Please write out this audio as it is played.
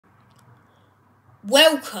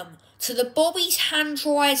Welcome to the Bobby's Hand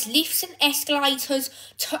Dryers Lifts and Escalators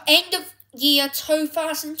to end of year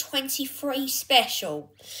 2023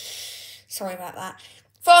 special. Sorry about that.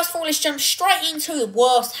 First of all, let's jump straight into the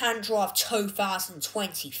worst hand dryer of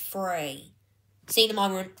 2023. See you in a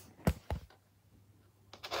moment.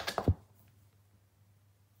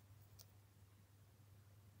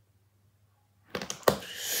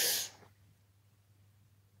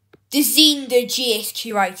 The Zinda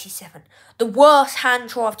GSQ87, the worst hand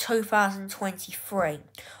dryer of 2023.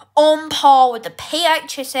 On par with the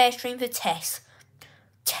PHS Airstream for tests.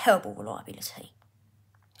 Terrible reliability.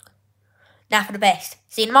 Now for the best.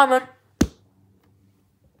 See you in a moment.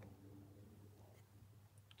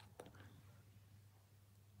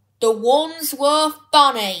 The Wandsworth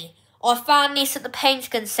Bunny. I found this at the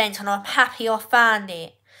Pentagon Centre and I'm happy I found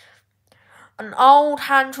it. An old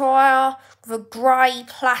hand dryer with a grey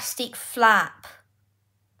plastic flap.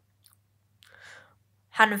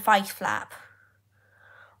 Hand and face flap.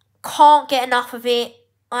 Can't get enough of it.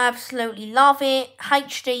 I absolutely love it.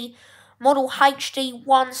 Model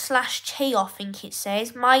HD1/T, I think it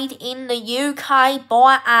says. Made in the UK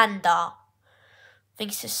by Anda. I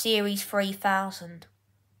think it's a Series 3000.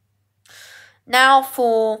 Now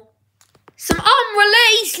for some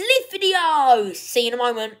unreleased lift videos. See you in a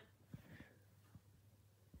moment.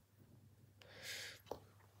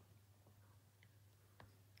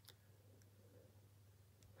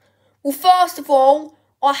 Well, first of all,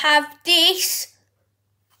 I have this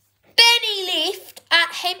Benny lift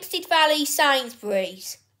at Hempstead Valley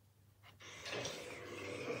Sainsbury's.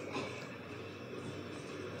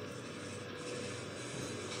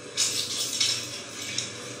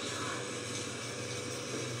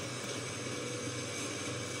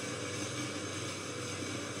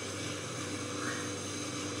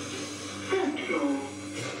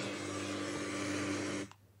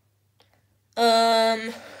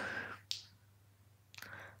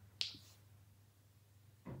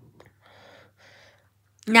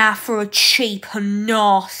 Now for a cheap and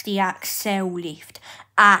nasty Accel lift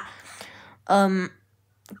at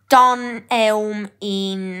Dunelm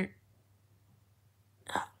in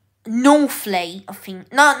Northleigh, I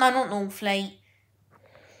think. No, not Northleigh.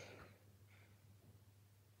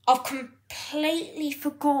 I've completely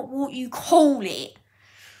forgot what you call it.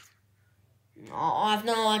 I have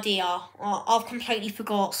no idea. I've completely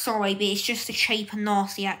forgot. Sorry, but it's just a cheap and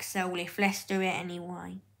nasty Accel lift. Let's do it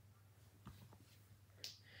anyway.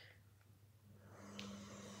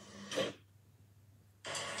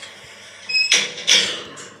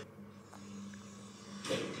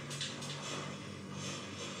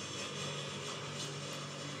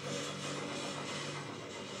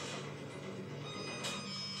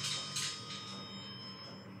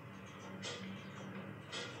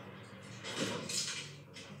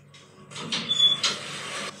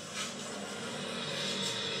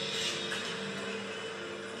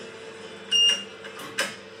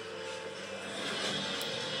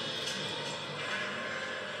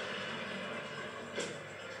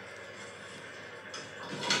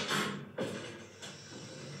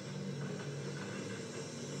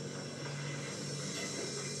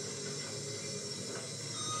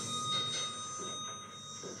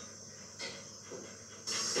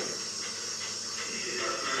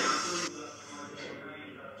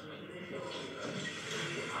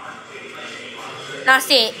 That's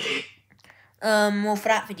it. Well, for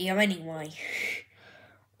that video anyway.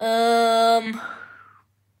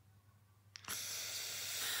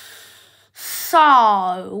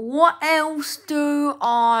 So, what else do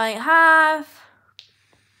I have?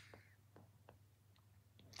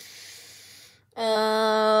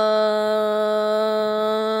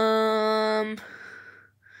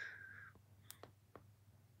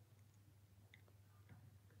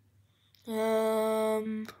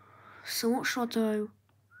 So what should I do?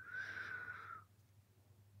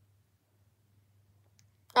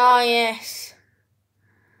 Ah, yes.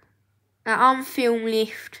 That unfilmed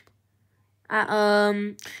lift at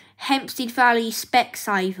Hempstead Valley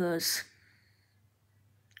Specsavers.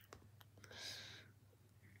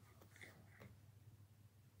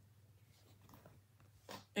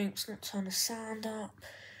 Oops, not turn the sound up.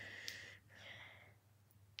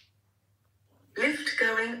 Lift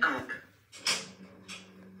going up.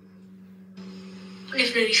 I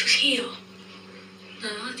never knew this was here. No,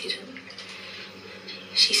 I didn't.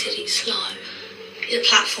 She said it's slow. It's a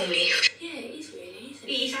platform lift. Yeah, it is really, isn't it?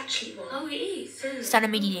 It is actually one. Oh, it is.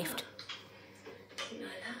 Standard MIDI lift. Didn't know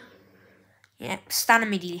that. Yeah, standard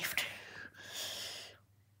MIDI lift.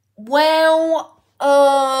 Well,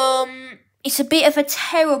 it's a bit of a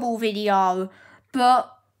terrible video,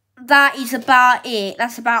 but that is about it.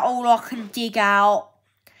 That's about all I can dig out.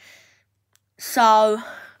 So,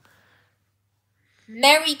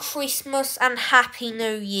 Merry Christmas and Happy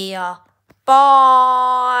New Year.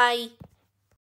 Bye.